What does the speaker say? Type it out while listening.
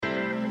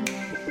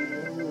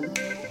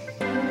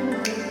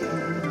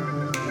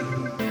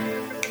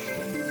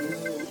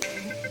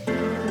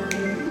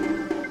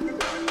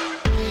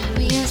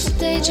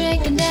we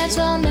drink and dance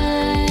all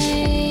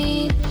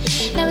night.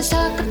 Now let's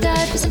talk of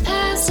diapers and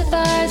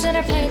pacifiers and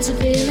our plates are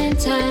feeling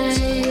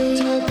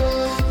tight.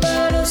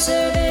 Bottle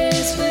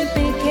service with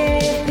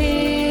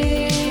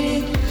BKP.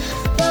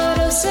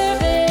 Bottle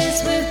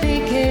service with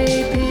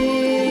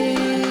BKP.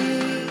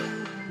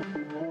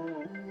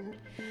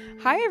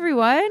 Hi,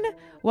 everyone.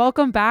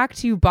 Welcome back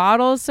to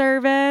Bottle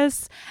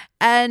Service.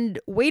 And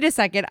wait a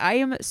second, I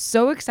am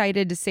so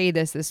excited to say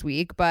this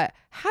week, but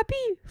happy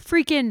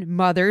freaking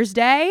Mother's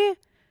Day.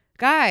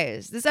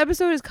 Guys, this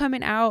episode is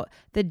coming out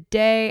the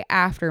day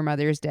after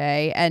Mother's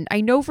Day. And I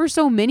know for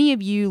so many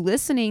of you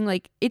listening,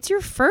 like, it's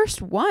your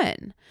first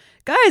one.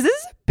 Guys, this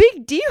is a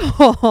big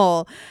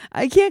deal.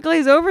 I can't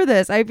glaze over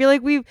this. I feel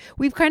like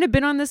we've kind of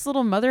been on this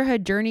little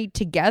motherhood journey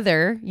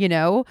together, you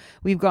know.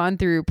 We've gone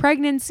through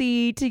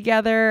pregnancy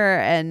together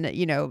and,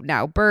 you know,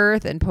 now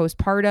birth and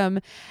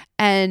postpartum.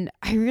 And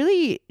I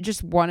really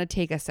just want to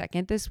take a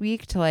second this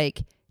week to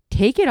like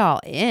take it all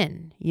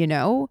in, you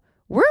know.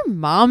 We're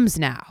moms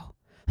now.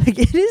 Like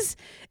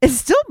it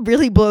still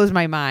really blows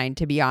my mind,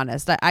 to be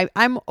honest.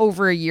 I'm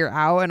over a year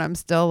out and I'm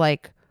still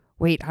like,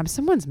 wait, I'm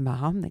someone's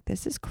mom? Like,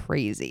 this is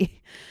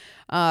crazy.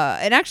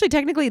 And actually,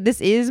 technically,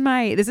 this is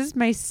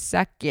my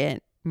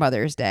second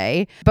Mother's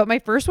Day. But my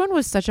first one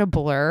was such a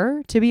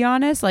blur, to be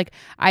honest. Like,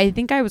 I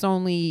think I was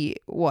only,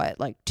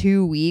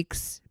 2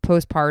 weeks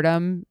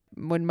postpartum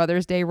when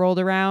Mother's Day rolled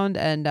around.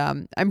 And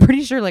I'm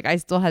pretty sure, like, I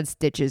still had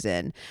stitches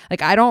in.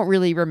 Like, I don't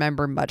really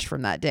remember much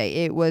from that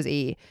day.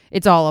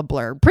 It's all a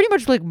blur. Pretty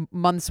much, like,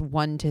 months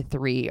 1 to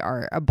 3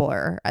 are a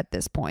blur at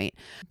this point.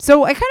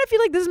 So I kind of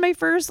feel like this is my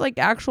first, like,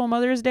 actual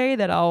Mother's Day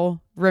that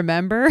I'll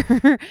remember.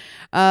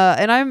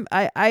 And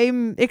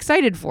I'm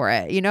excited for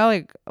it, you know,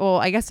 like, well,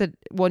 I guess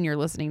when you're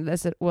listening to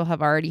this, it will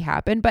have already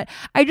happened, but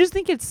I just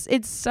think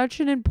it's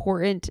such an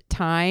important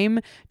time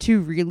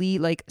to really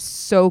like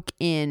soak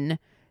in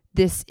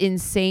this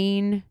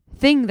insane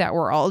thing that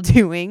we're all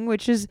doing,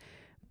 which is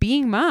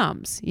being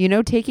moms, you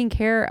know, taking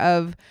care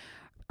of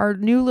our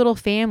new little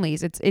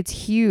families. It's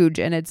huge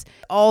and it's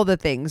all the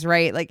things,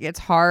 right? Like it's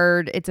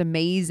hard, it's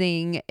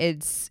amazing,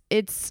 it's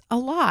a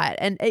lot.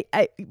 And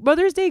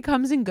Mother's Day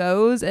comes and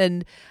goes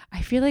and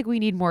I feel like we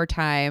need more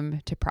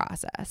time to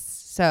process.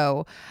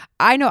 So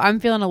I know I'm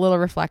feeling a little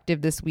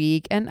reflective this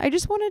week and I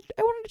wanted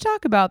to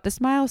talk about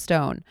this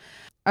milestone.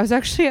 I was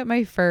actually at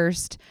my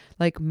first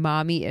like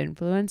mommy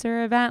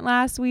influencer event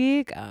last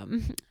week.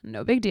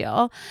 No big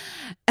deal.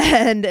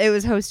 And it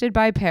was hosted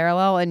by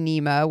Parallel and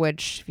Nema,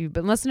 which if you've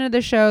been listening to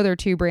the show, they're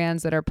two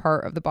brands that are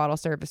part of the Bottle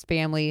Service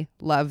family.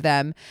 Love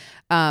them.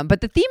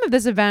 But the theme of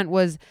this event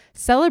was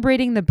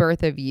celebrating the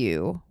birth of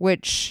you,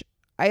 which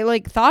I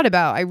like thought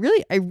about. I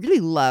really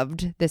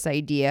loved this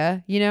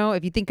idea. You know,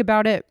 if you think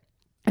about it,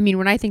 I mean,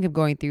 when I think of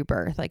going through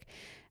birth, like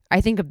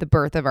I think of the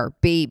birth of our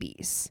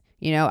babies.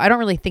 You know, I don't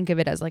really think of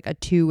it as like a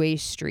two-way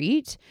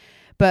street,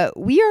 but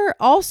we are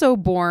also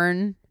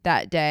born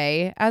that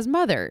day as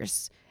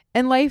mothers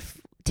and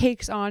life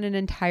takes on an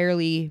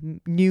entirely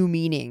new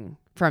meaning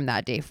from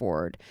that day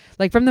forward.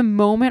 Like from the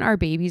moment our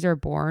babies are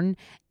born,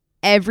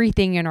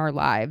 everything in our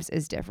lives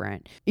is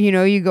different. You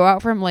know, you go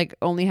out from like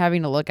only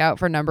having to look out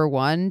for number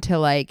one to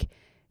like,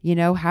 you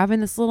know,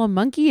 having this little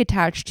monkey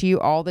attached to you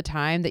all the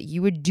time that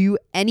you would do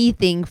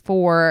anything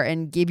for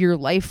and give your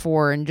life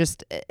for in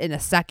just in a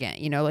second,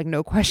 you know, like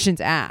no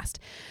questions asked.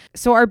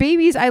 So our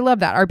babies, I love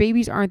that. Our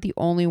babies aren't the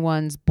only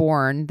ones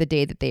born the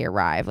day that they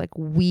arrive. Like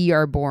we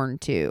are born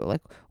too. Like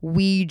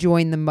we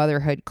join the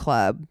motherhood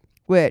club,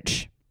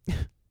 which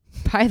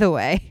by the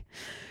way,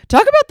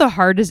 talk about the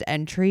hardest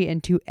entry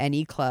into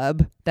any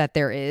club that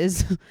there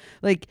is.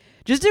 Like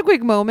just a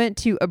quick moment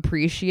to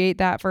appreciate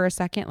that for a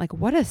second. Like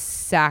what a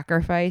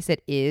sacrifice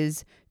it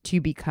is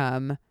to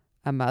become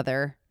a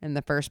mother in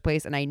the first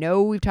place. And I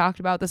know we've talked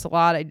about this a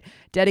lot. I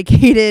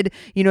dedicated,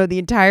 you know, the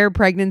entire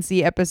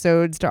pregnancy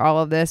episodes to all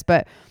of this,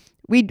 but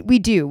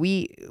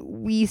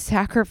we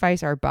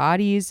sacrifice our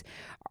bodies,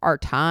 our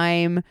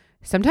time,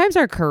 sometimes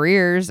our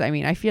careers. I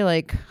mean, I feel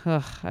like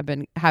I've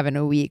been having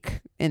a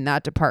week in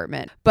that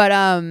department. But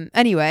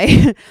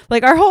anyway,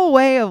 like our whole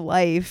way of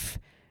life,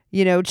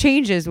 you know,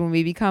 changes when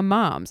we become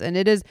moms. And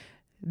it is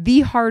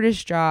the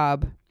hardest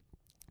job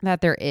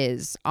that there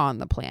is on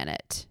the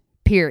planet,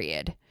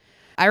 period.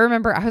 I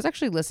remember I was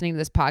actually listening to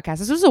this podcast.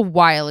 This was a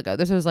while ago.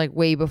 This was like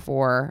way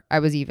before I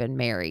was even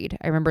married.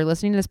 I remember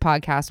listening to this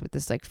podcast with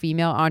this like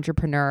female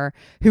entrepreneur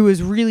who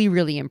was really,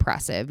 really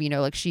impressive. You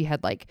know, like she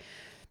had like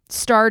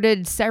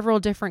started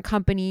several different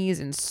companies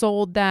and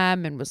sold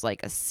them and was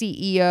like a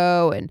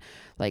CEO and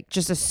like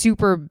just a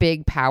super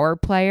big power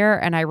player.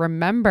 And I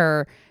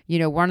remember, you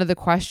know, one of the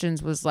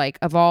questions was like,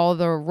 of all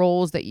the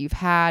roles that you've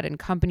had and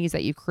companies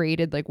that you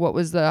created, like what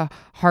was the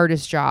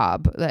hardest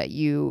job that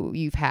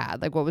you've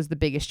had? Like what was the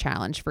biggest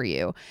challenge for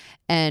you?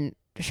 And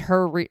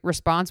her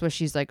response was,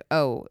 she's like,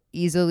 oh,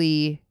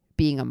 easily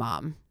being a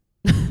mom.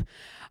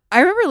 I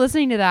remember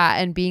listening to that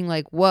and being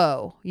like,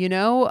 whoa, you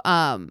know,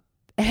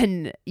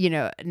 and, you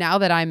know, now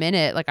that I'm in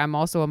it, like I'm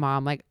also a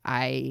mom, like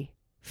I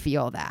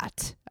feel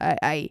that.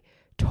 I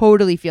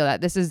totally feel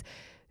that. This is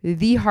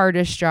the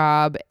hardest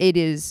job. It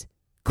is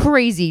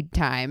crazy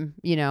time.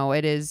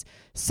 It is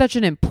such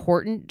an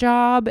important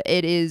job.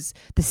 The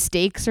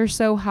stakes are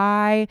so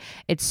high.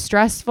 It's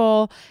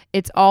stressful.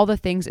 It's all the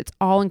things. It's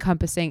all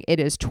encompassing. It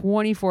is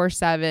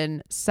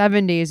 24/7,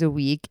 7 days a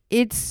week.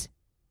 It's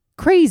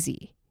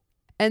crazy.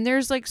 And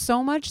there's like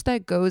so much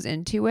that goes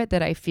into it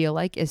that I feel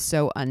like is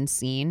so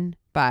unseen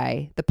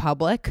by the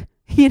public,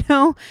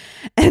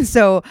 And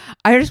so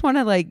I just want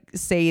to like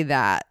say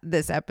that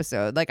this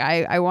episode, like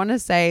I want to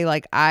say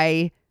like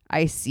I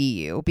see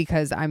you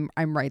because I'm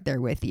right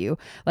there with you.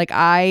 Like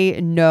I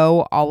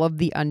know all of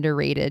the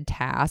underrated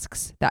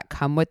tasks that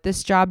come with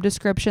this job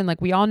description.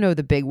 Like we all know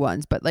the big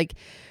ones, but like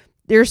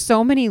there's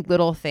so many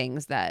little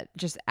things that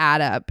just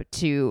add up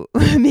to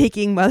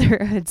making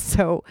motherhood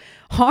so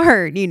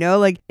hard,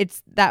 like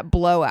it's that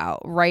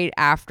blowout right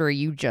after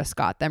you just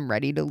got them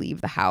ready to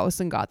leave the house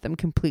and got them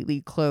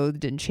completely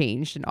clothed and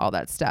changed and all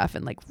that stuff.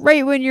 And like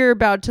right when you're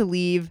about to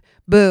leave,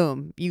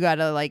 boom, you got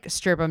to like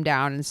strip them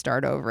down and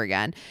start over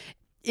again.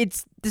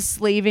 It's the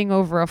slaving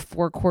over a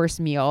 4-course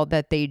meal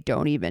that they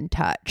don't even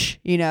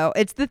touch.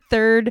 It's the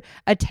third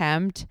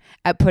attempt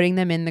at putting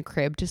them in the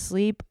crib to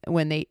sleep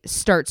when they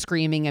start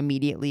screaming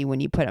immediately when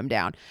you put them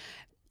down.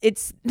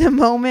 It's the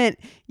moment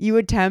you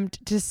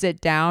attempt to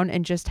sit down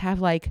and just have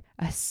like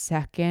a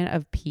second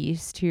of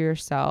peace to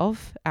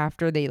yourself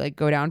after they like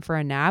go down for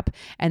a nap.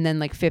 And then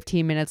like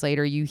 15 minutes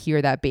later, you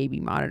hear that baby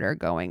monitor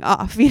going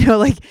off.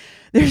 Like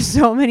there's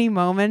so many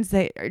moments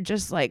that are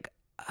just like,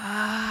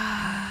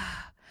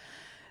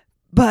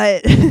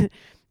 but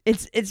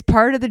it's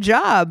part of the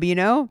job,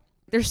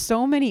 There's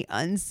so many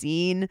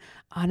unseen,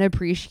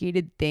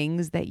 unappreciated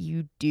things that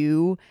you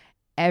do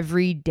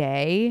every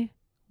day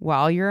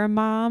while you're a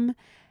mom,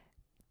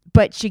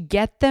 but you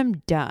get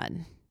them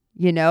done.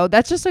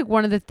 That's just like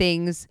one of the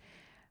things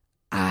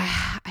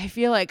I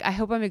feel like, I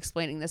hope I'm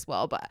explaining this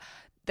well, but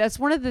that's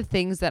one of the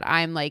things that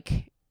I'm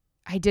like,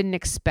 I didn't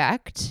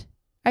expect,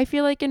 I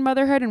feel like in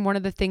motherhood. And one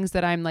of the things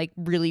that I'm like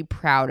really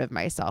proud of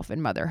myself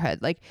in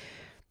motherhood. Like,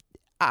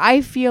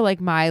 I feel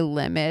like my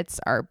limits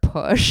are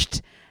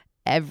pushed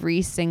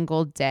every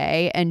single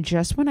day. And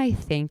just when I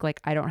think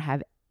like I don't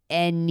have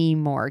any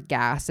more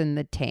gas in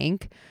the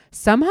tank,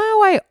 somehow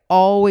I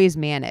always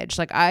manage.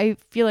 Like I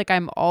feel like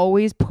I'm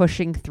always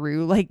pushing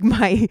through like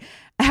my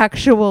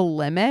actual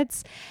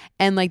limits.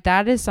 And like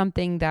that is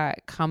something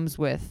that comes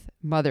with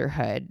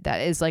motherhood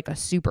that is like a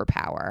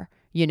superpower,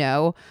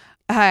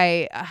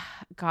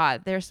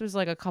 God, this was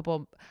like I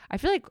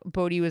feel like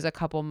Bodhi was a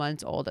couple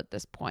months old at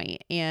this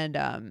point.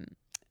 And,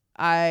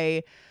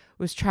 I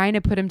was trying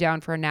to put him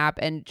down for a nap,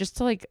 and just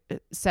to like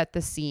set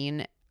the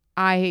scene,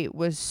 I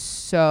was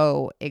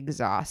so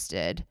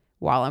exhausted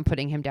while I'm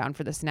putting him down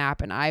for this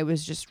nap. And I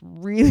was just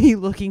really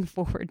looking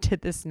forward to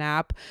this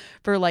nap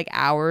for like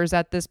hours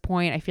at this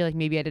point. I feel like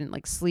maybe I didn't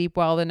like sleep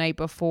well the night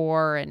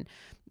before and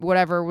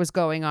whatever was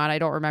going on. I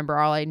don't remember.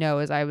 All I know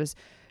is I was,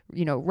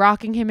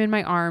 rocking him in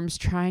my arms,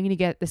 trying to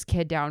get this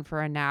kid down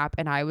for a nap.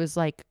 And I was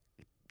like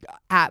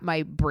at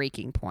my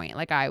breaking point.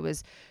 Like I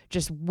was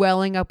just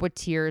welling up with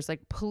tears,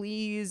 like,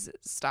 please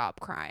stop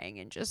crying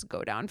and just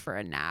go down for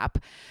a nap.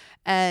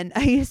 And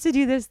I used to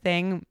do this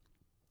thing.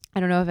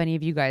 I don't know if any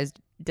of you guys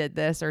did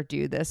this or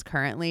do this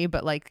currently,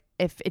 but like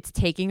if it's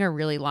taking a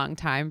really long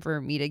time for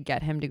me to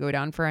get him to go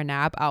down for a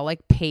nap, I'll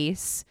like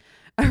pace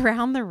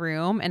around the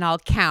room and I'll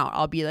count.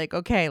 I'll be like,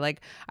 okay,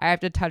 like I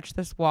have to touch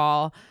this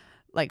wall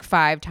like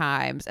 5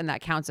 times and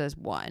that counts as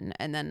 1.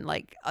 And then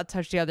like I'll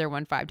touch the other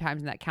one 5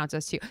 times and that counts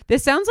as 2.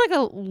 This sounds like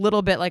a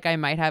little bit like I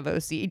might have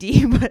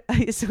OCD, but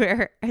I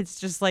swear it's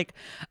just like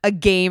a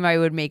game I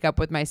would make up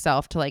with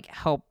myself to like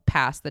help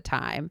pass the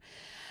time.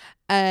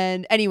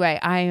 And anyway,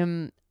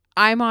 I'm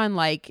on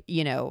like,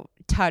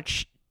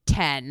 touch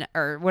 10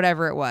 or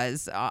whatever it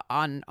was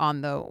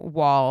on the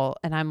wall.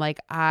 And I'm like,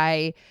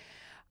 I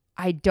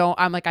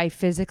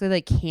physically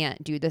like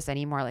can't do this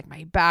anymore. Like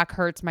my back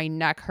hurts, my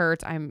neck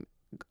hurts. I'm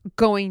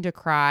going to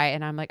cry.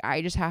 And I'm like,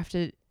 I just have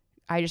to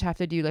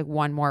do like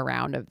one more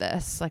round of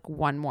this, like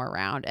one more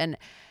round. And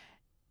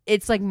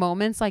it's like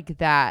moments like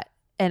that.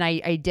 And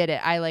I did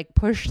it. I like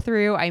pushed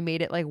through. I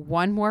made it like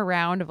one more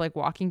round of like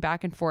walking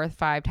back and forth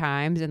 5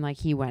 times. And like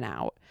he went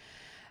out.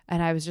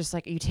 And I was just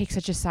like, you take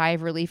such a sigh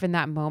of relief in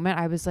that moment.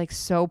 I was like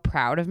so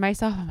proud of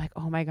myself. I'm like,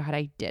 oh my God,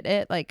 I did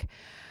it. Like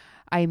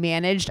I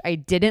managed. I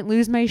didn't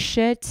lose my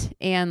shit.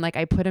 And like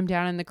I put him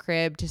down in the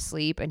crib to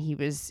sleep and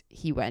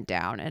he went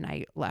down and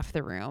I left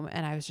the room.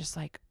 And I was just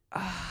like,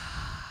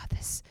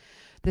 this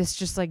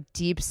just like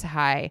deep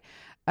sigh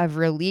of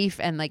relief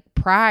and like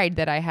pride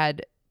that I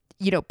had,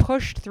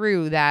 pushed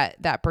through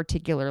that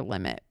particular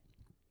limit.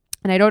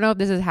 And I don't know if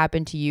this has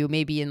happened to you,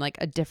 maybe in like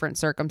a different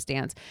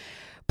circumstance,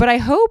 but I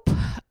hope,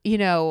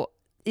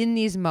 in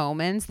these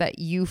moments that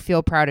you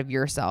feel proud of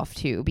yourself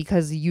too,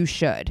 because you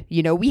should,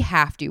 we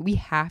have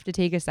to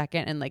take a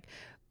second and like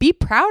be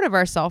proud of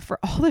ourselves for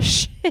all the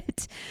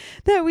shit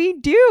that we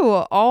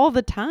do all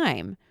the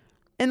time.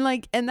 And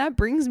that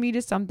brings me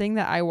to something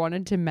that I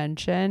wanted to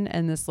mention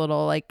in this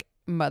little like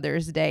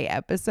Mother's Day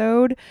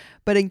episode.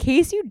 But in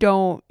case you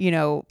don't,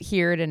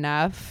 hear it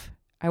enough,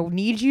 I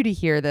need you to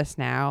hear this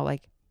now.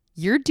 Like,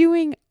 you're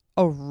doing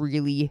a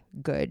really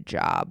good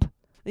job.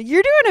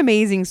 You're doing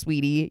amazing,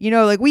 sweetie. You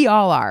know, like we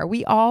all are.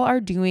 We all are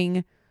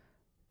doing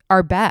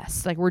our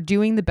best. Like we're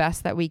doing the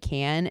best that we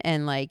can.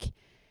 And like,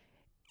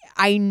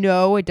 I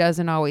know it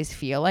doesn't always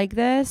feel like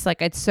this.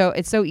 Like it's so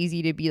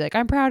easy to be like,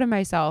 I'm proud of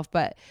myself.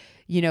 But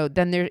you know,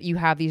 then you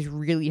have these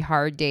really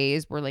hard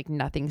days where like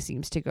nothing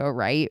seems to go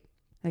right.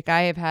 Like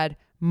I have had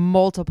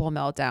multiple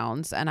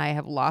meltdowns and I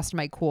have lost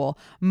my cool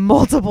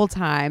multiple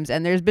times.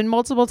 And there's been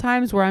multiple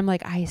times where I'm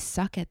like, I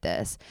suck at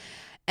this.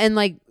 And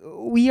like,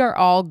 we are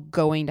all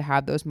going to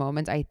have those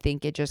moments. I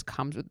think it just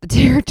comes with the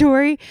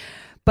territory.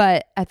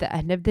 But at the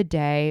end of the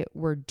day,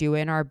 we're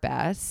doing our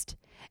best.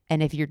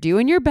 And if you're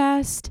doing your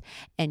best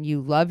and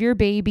you love your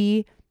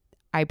baby,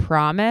 I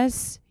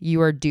promise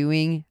you are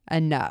doing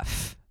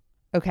enough.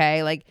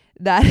 Okay? Like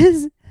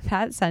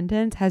that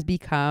sentence has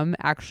become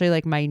actually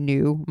like my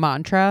new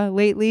mantra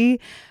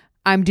lately.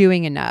 I'm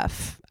doing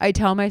enough. I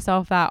tell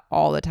myself that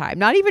all the time.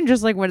 Not even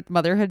just like with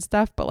motherhood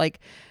stuff, but like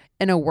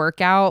in a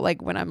workout,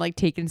 like when I'm like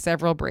taking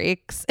several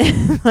breaks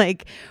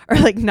like, or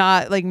like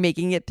not like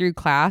making it through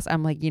class,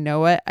 I'm like, you know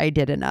what? I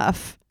did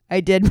enough.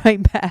 I did my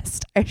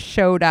best. I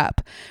showed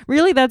up.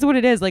 Really, that's what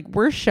it is. Like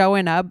we're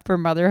showing up for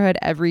motherhood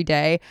every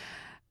day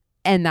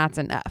and that's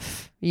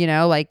enough. You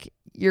know, like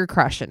you're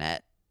crushing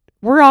it.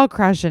 We're all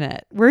crushing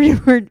it.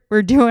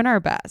 We're doing our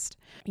best.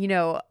 You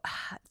know,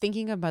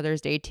 thinking of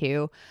Mother's Day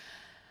too,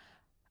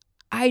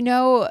 I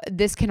know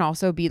this can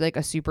also be like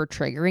a super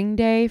triggering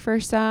day for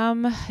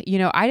some. You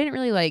know, I didn't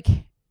really like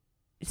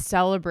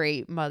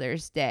celebrate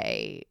Mother's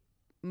Day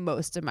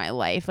most of my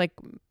life. Like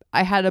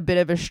I had a bit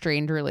of a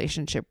strained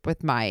relationship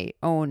with my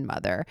own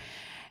mother.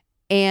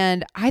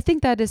 And I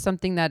think that is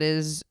something that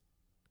is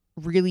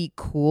really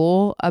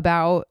cool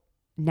about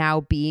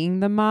now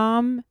being the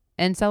mom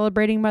and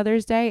celebrating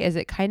Mother's Day is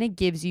it kind of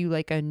gives you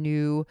like a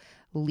new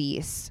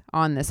lease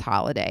on this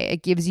holiday.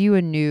 It gives you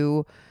a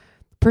new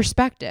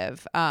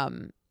perspective.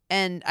 And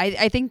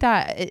I think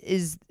that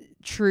is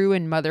true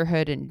in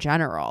motherhood in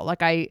general.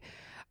 Like I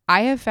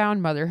have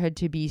found motherhood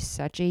to be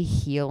such a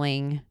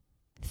healing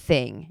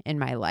thing in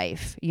my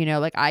life. You know,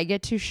 like I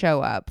get to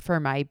show up for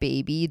my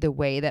baby the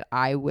way that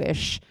I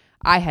wish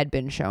I had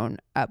been shown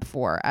up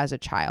for as a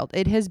child.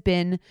 It has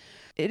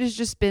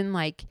just been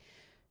like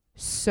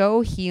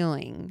so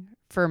healing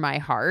for my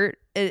heart.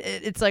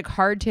 It's like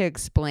hard to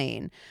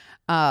explain.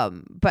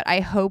 But I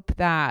hope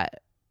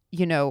that,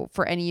 you know,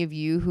 for any of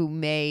you who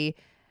may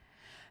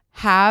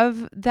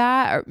have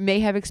that or may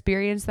have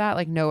experienced that,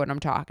 like know what I'm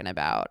talking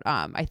about.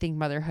 I think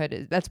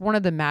that's one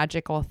of the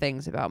magical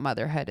things about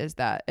motherhood is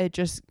that it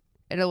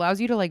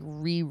allows you to like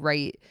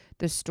rewrite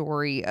the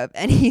story of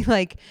any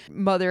like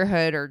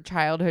motherhood or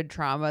childhood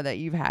trauma that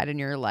you've had in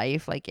your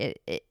life. Like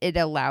it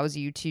allows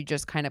you to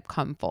just kind of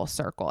come full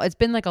circle. It's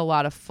been like a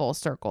lot of full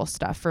circle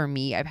stuff for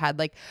me.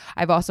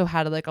 I've also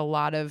had like a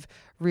lot of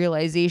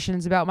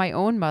realizations about my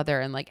own mother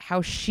and like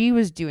how she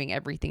was doing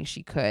everything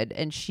she could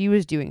and she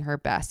was doing her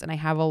best. And I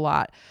have a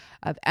lot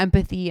of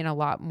empathy and a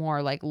lot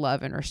more like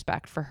love and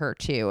respect for her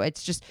too.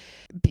 It's just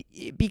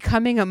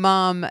becoming a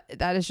mom.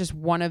 That is just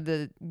one of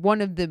the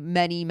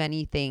many,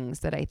 many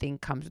things that I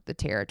think comes with the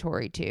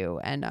territory too.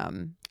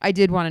 And I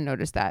did want to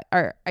notice that,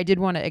 or I did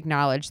want to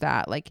acknowledge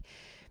that, like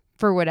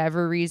for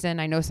whatever reason,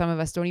 I know some of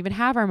us don't even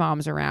have our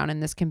moms around,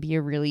 and this can be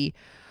a really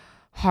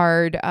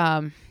hard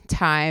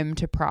time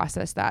to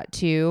process that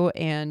too.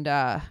 And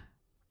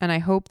I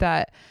hope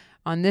that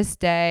on this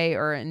day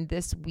or in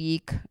this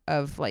week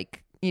of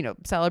like, you know,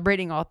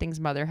 celebrating all things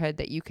motherhood,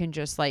 that you can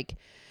just like,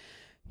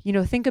 you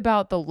know, think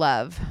about the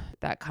love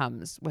that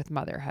comes with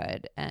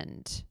motherhood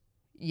and,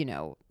 you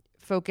know,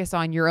 focus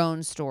on your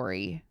own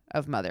story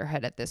of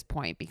motherhood at this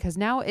point, because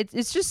now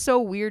it's just so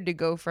weird to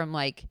go from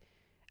like,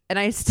 and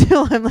I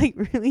still am like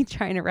really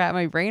trying to wrap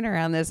my brain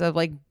around this of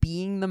like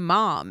being the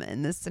mom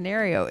in this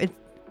scenario. It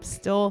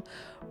still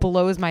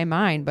blows my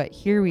mind, but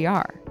here we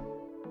are.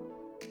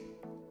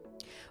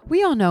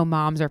 We all know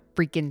moms are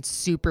freaking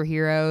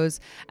superheroes,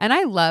 and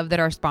I love that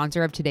our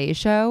sponsor of today's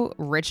show,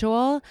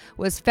 Ritual,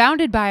 was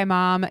founded by a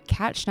mom,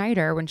 Kat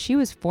Schneider, when she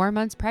was 4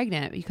 months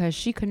pregnant because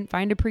she couldn't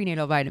find a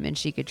prenatal vitamin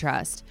she could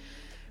trust.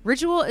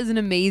 Ritual is an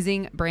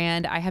amazing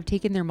brand. I have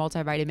taken their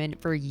multivitamin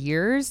for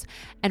years,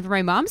 and for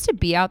my moms to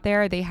be out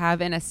there, they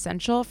have an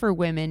essential for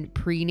women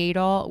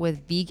prenatal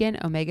with vegan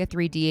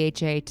omega-3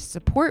 DHA to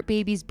support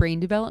baby's brain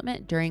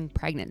development during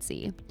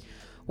pregnancy.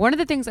 One of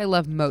the things I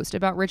love most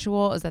about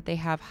Ritual is that they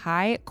have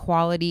high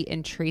quality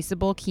and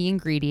traceable key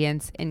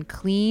ingredients in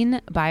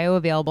clean,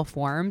 bioavailable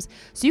forms,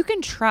 so you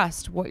can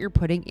trust what you're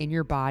putting in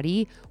your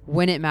body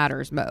when it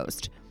matters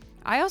most.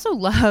 I also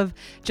love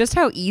just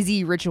how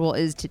easy Ritual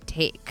is to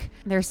take.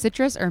 Their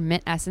citrus or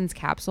mint essence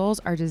capsules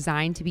are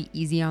designed to be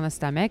easy on the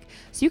stomach,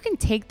 so you can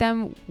take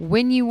them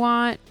when you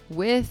want,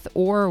 with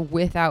or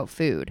without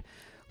food.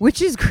 Which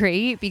is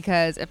great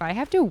because if I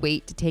have to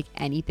wait to take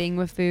anything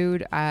with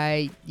food,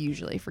 I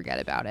usually forget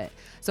about it.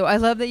 So I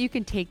love that you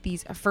can take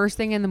these first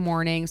thing in the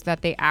morning so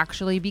that they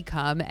actually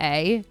become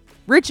a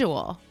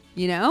ritual,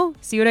 you know?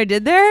 See what I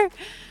did there?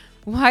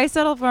 Why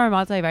settle for a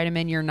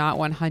multivitamin you're not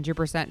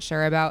 100%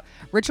 sure about?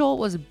 Ritual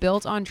was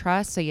built on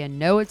trust, so you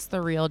know it's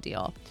the real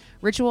deal.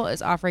 Ritual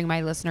is offering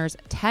my listeners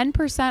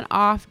 10%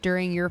 off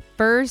during your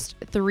first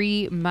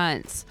 3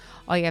 months.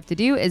 All you have to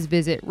do is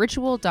visit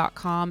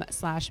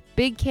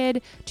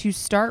ritual.com/bigkid to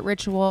start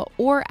Ritual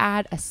or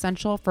add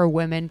Essential for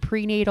Women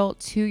Prenatal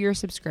to your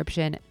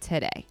subscription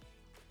today.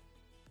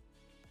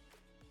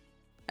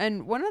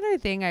 And one other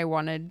thing I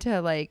wanted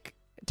to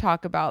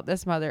talk about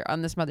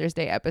on this Mother's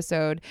Day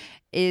episode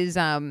is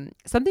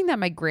something that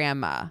my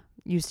grandma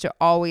used to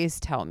always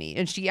tell me,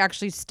 and she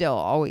actually still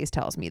always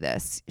tells me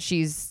this.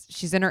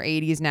 She's in her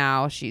 80s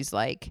now. She's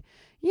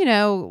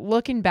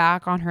looking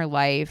back on her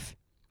life,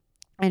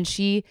 and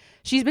she's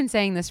been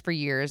saying this for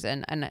years,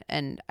 and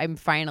I'm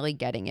finally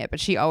getting it. But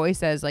she always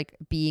says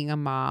being a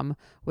mom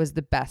was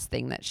the best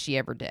thing that she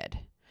ever did.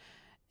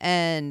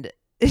 And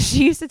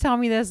she used to tell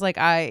me this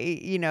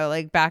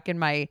back in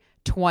my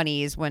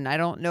 20s, when I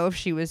don't know if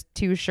she was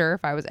too sure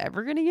if I was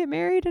ever going to get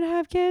married and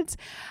have kids.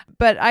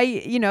 But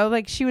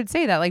she would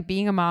say that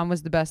being a mom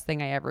was the best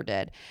thing I ever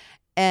did.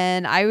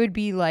 And I would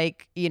be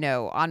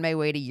on my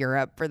way to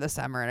Europe for the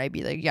summer, and I'd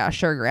be like, yeah,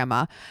 sure,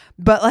 grandma.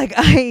 But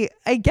I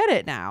get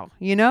it now,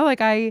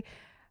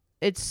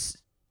 it's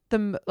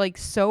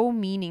so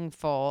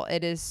meaningful.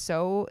 It is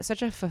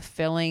such a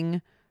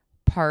fulfilling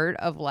part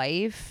of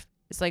life.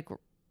 It's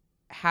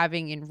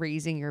having and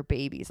raising your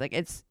babies.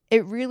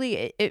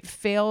 It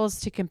fails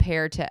to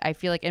compare to, I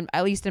feel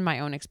at least in my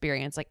own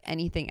experience,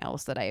 anything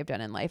else that I have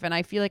done in life. And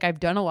I feel I've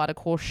done a lot of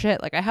cool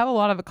shit. I have a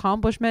lot of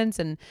accomplishments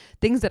and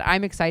things that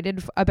I'm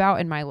excited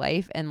about in my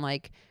life, and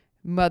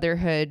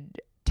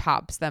motherhood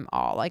tops them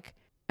all.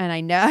 And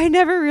I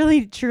never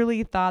really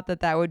truly thought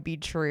that would be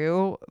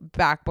true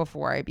back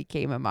before I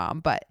became a mom,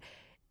 but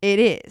it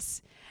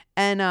is.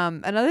 And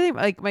another thing,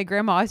 my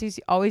grandma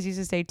always used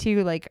to say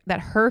too, that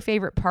her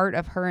favorite part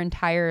of her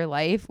entire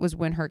life was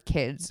when her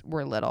kids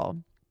were little.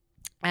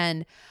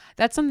 And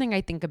that's something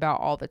I think about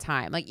all the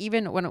time.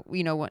 Even when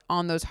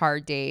on those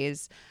hard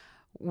days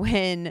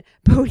when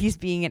Bodhi's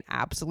being an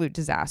absolute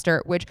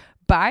disaster, which,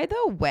 by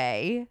the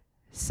way,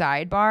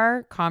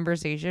 sidebar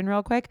conversation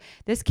real quick,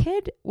 this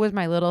kid was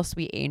my little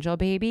sweet angel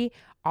baby.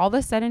 All of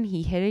a sudden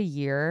he hit a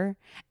year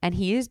and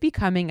he is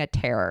becoming a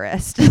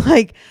terrorist.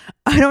 I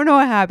don't know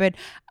what happened.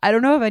 I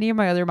don't know if any of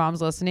my other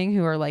moms listening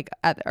who are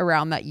at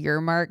around that year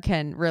mark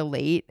can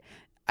relate.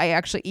 I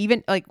actually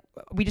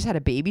we just had a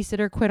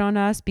babysitter quit on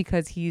us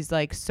because he's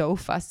so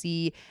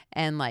fussy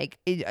and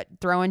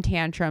throwing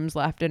tantrums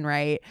left and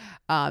right.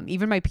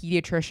 Even my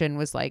pediatrician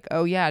was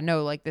oh yeah,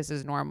 no, this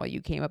is normal.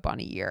 You came up on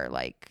a year.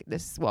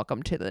 This is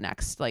welcome to the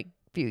next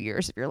few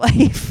years of your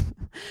life.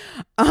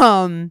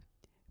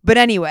 But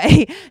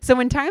anyway, so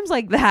in times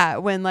like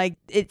that, when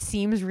it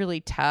seems really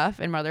tough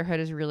and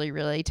motherhood is really,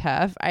 really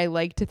tough, I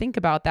like to think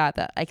about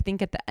that I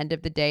think at the end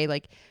of the day,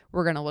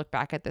 we're going to look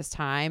back at this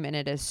time and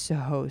it is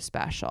so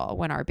special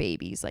when our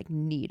babies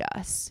need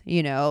us,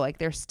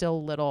 they're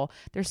still little,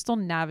 they're still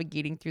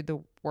navigating through the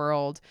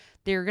world.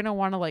 They're going to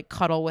want to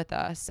cuddle with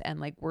us, and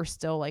we're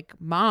still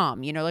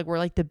mom,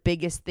 we're the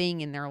biggest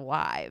thing in their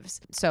lives.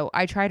 So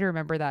I try to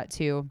remember that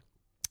too.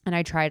 And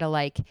I try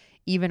to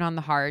even on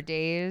the hard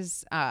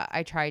days,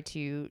 I try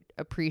to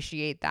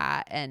appreciate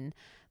that and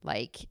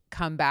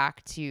come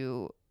back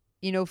to,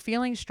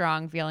 feeling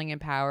strong, feeling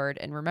empowered,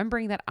 and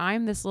remembering that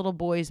I'm this little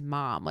boy's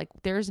mom.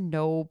 There's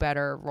no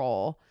better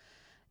role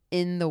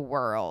in the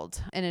world.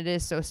 And it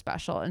is so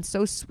special and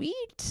so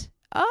sweet.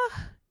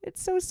 It's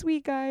so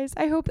sweet, guys.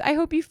 I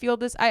hope you feel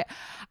this.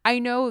 I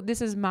know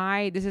this is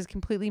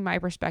completely my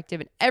perspective,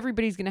 and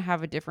everybody's going to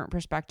have a different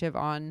perspective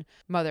on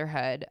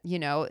motherhood.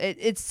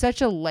 It's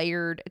such a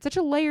layered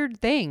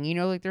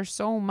thing, there's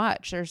so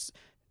much, it's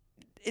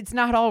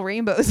not all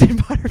rainbows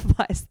and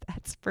butterflies,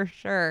 that's for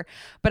sure.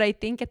 But I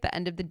think at the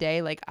end of the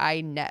day, I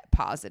net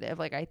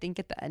positive. I think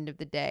at the end of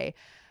the day,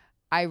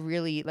 I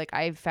really,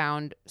 I've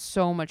found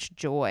so much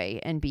joy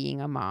in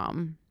being a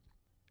mom.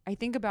 I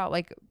think about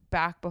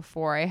back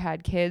before I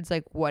had kids,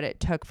 what it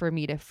took for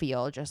me to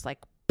feel just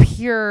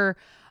pure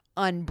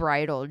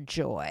unbridled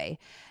joy.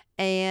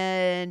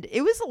 And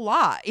it was a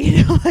lot,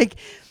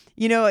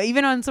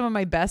 even on some of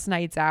my best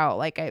nights out,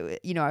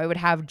 I would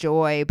have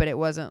joy, but it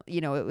wasn't,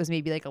 it was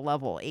maybe a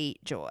level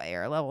 8 joy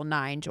or a level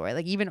 9 joy.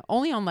 Even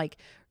only on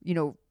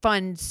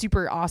fun,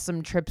 super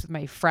awesome trips with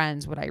my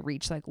friends would I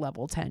reach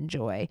level 10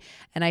 joy.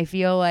 And I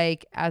feel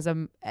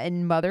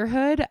in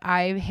motherhood,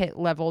 I've hit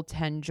level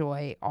 10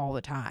 joy all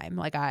the time.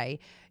 I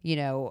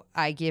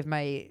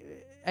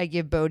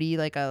give Bodhi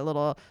a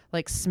little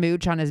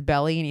smooch on his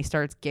belly and he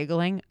starts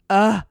giggling.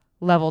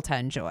 Level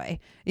 10 joy,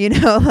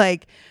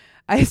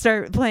 I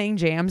start playing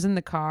jams in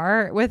the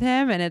car with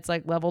him and it's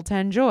level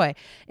 10 joy.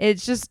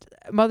 It's just,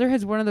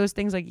 motherhood's one of those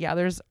things yeah,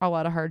 there's a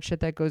lot of hard shit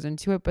that goes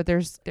into it, but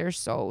there's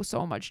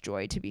so much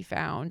joy to be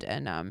found.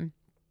 And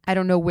I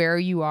don't know where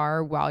you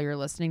are while you're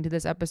listening to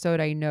this episode.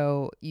 I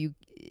know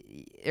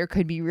there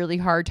could be really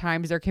hard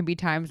times. There can be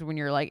times when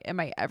you're am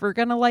I ever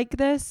gonna like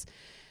this?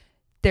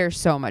 There's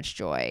so much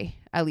joy.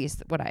 at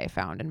least what I have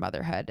found in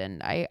motherhood.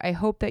 And I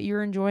hope that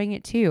you're enjoying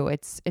it too.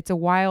 It's a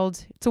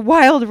wild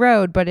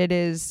road, but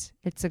it's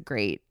a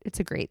great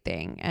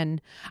thing.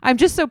 And I'm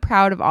just so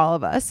proud of all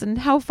of us and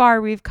how far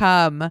we've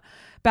come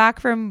back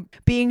from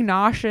being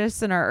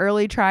nauseous in our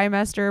early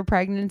trimester of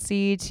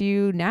pregnancy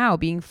to now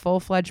being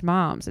full-fledged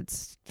moms.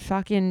 It's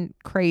fucking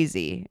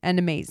crazy and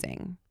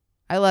amazing.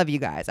 I love you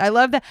guys. I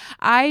love that.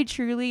 I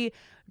truly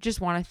just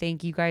want to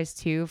thank you guys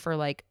too for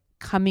like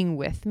coming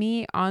with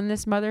me on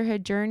this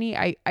motherhood journey.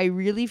 I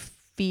really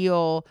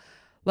feel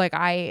like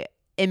I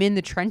am in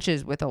the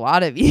trenches with a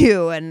lot of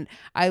you, and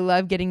I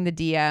love getting the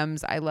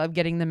DMs. I love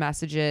getting the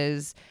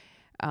messages.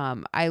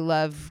 I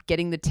love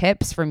getting the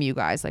tips from you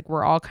guys. Like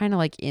we're all kind of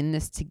like in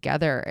this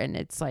together, and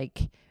it's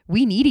like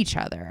we need each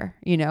other,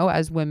 you know,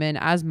 as women,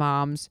 as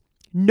moms.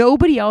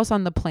 Nobody else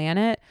on the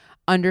planet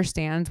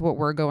understands what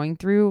we're going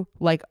through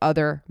like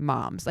other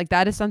moms. Like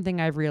that is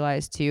something I've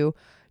realized too,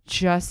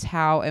 just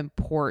how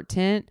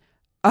important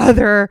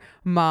other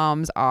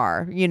moms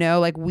are, you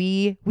know, like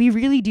we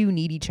really do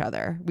need each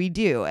other. We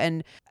do.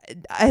 And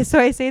so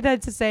I say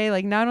that to say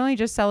like, not only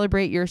just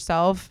celebrate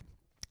yourself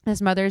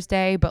this Mother's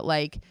Day, but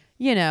like,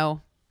 you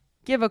know,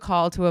 give a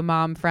call to a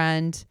mom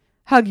friend,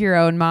 hug your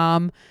own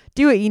mom,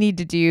 do what you need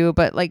to do.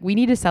 But like, we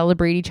need to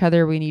celebrate each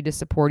other. We need to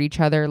support each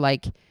other.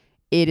 Like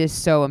it is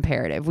so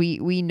imperative.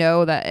 We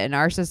know that in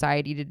our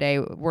society today,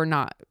 we're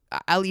not,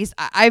 at least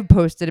I've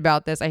posted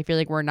about this. I feel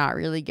like we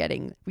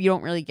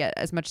don't really get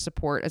as much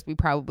support as we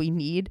probably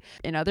need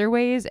in other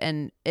ways.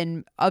 And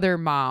other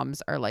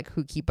moms are like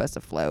who keep us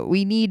afloat.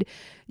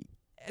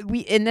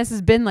 And this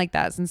has been like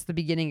that since the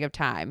beginning of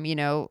time. You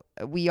know,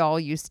 we all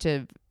used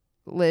to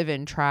live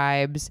in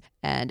tribes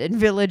and in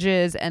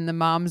villages, and the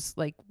moms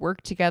like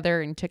worked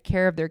together and took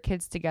care of their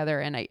kids together.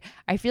 And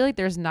I feel like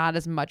there's not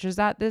as much as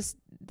that this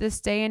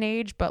day and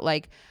age, but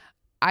like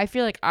I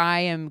feel like I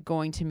am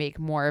going to make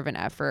more of an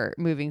effort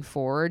moving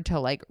forward to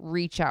like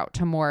reach out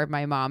to more of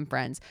my mom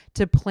friends,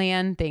 to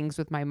plan things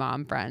with my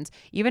mom friends,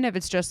 even if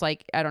it's just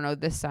like, I don't know,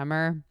 this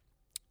summer,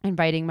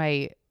 inviting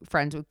my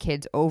friends with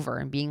kids over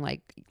and being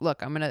like,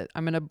 look, I'm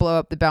going to blow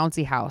up the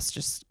bouncy house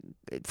just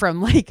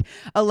from like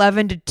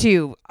 11 to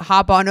 2,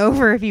 hop on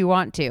over if you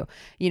want to.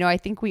 You know, I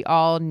think we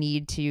all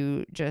need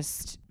to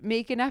just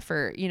make an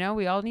effort, you know,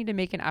 we all need to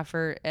make an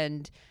effort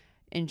and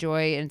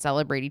enjoy and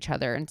celebrate each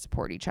other and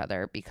support each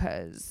other,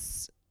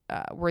 because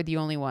we're the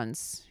only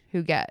ones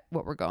who get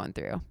what we're going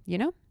through, you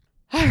know?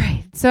 All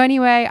right. So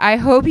anyway, I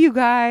hope you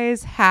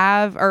guys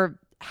have or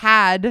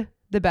had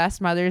the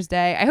best Mother's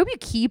Day. I hope you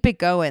keep it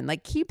going,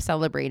 like keep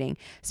celebrating.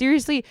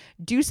 Seriously,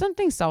 do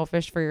something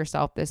selfish for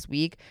yourself this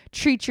week.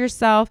 Treat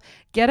yourself,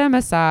 get a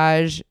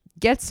massage,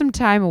 get some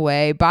time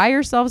away, buy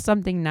yourself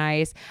something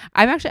nice.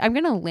 I'm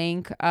going to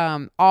link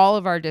all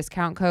of our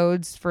discount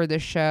codes for the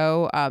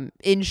show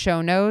in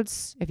show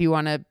notes if you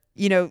want to,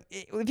 you know,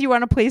 if you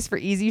want a place for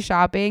easy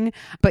shopping.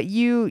 But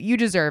you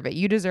deserve it.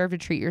 You deserve to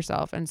treat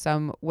yourself in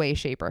some way,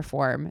 shape, or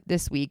form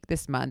this week,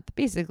 this month,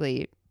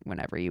 basically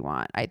whenever you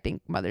want. I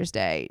think Mother's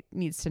Day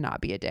needs to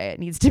not be a day. It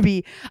needs to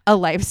be a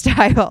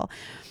lifestyle.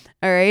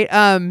 All right.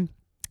 And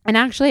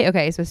actually,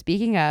 okay, so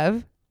speaking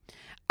of,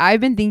 I've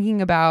been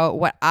thinking about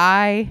what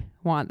I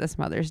want this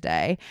Mother's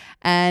Day,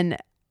 and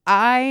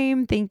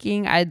I'm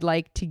thinking I'd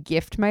like to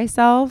gift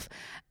myself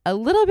a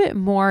little bit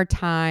more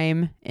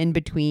time in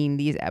between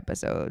these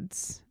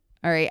episodes.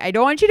 All right. I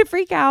don't want you to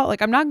freak out.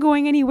 Like, I'm not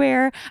going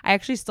anywhere. I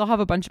actually still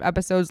have a bunch of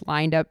episodes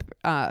lined up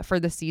for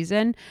the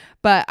season,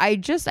 but I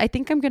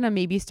think I'm going to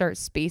maybe start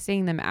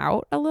spacing them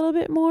out a little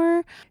bit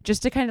more,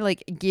 just to kind of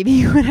like give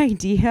you an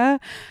idea,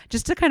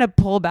 just to kind of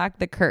pull back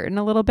the curtain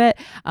a little bit.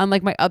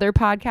 Like my other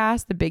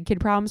podcast, the Big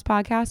Kid Problems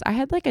podcast, I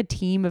had like a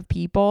team of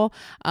people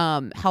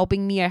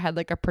helping me. I had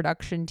like a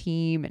production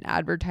team, an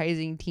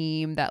advertising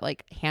team that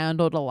like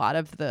handled a lot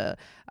of the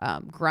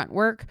grunt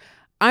work.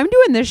 I'm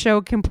doing this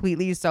show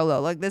completely solo.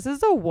 Like, this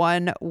is a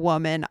one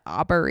woman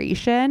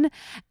operation.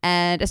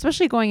 And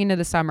especially going into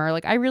the summer,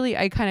 like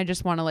I kind of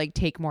just want to like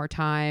take more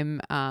time,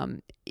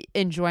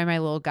 enjoy my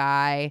little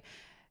guy.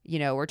 You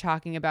know, we're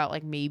talking about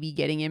like maybe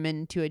getting him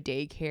into a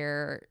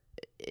daycare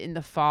in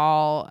the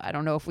fall. I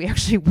don't know if we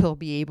actually will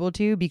be able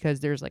to, because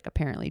there's like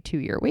apparently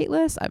 2-year wait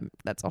list.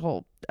 That's a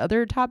whole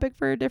other topic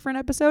for a different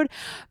episode.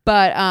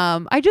 But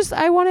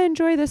I want to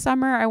enjoy the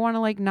summer. I want to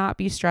like not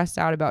be stressed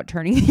out about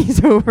turning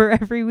these over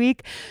every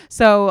week.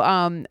 So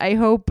I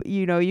hope,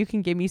 you know, you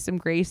can give me some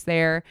grace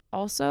there.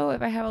 Also,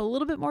 if I have a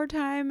little bit more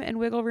time and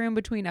wiggle room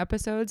between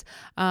episodes,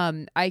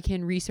 I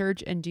can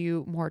research and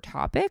do more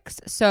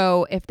topics.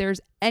 So if there's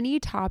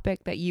any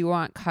topic that you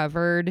want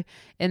covered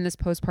in this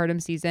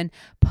postpartum season,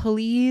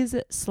 please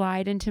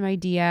slide into my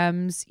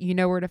DMs. You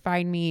know where to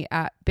find me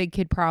at Big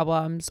Kid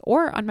Problems,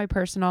 or on my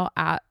personal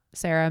at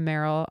Sarah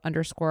Merrill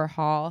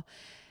 _Hall.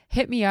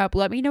 hit me up.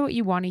 Let me know what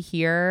you want to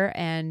hear.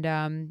 And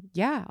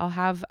I'll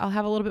have a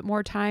little bit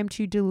more time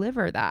to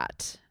deliver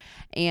that.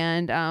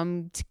 And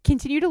to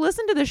continue to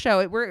listen to the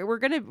show.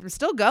 We're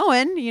still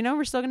going,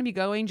 we're still gonna be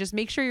going. Just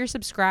make sure you're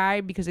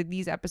subscribed, because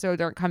these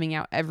episodes aren't coming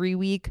out every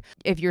week.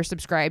 If you're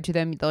subscribed to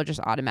them, they'll just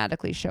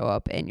automatically show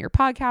up in your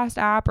podcast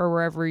app or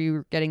wherever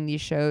you're getting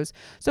these shows.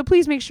 So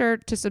please make sure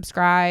to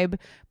subscribe.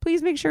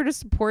 Please make sure to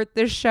support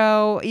this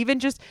show. Even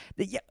just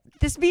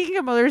speaking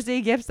of Mother's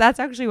Day gifts, that's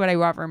actually what I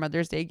want for a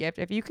Mother's Day gift.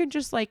 If you could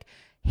just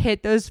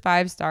hit those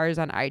 5 stars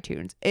on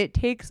iTunes, it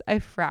takes a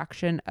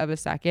fraction of a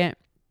second.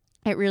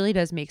 It really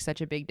does make such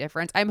a big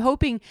difference. I'm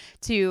hoping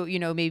to,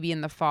 maybe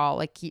in the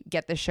fall,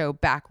 get the show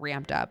back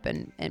ramped up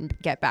and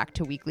get back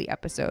to weekly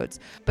episodes.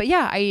 But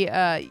yeah,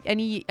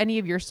 any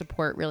of your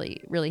support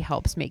really, really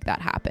helps make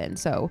that happen.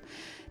 So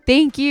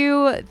thank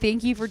you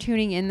for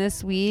tuning in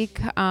this week.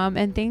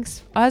 And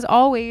thanks as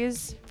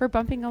always for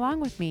bumping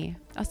along with me.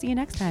 I'll see you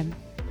next time.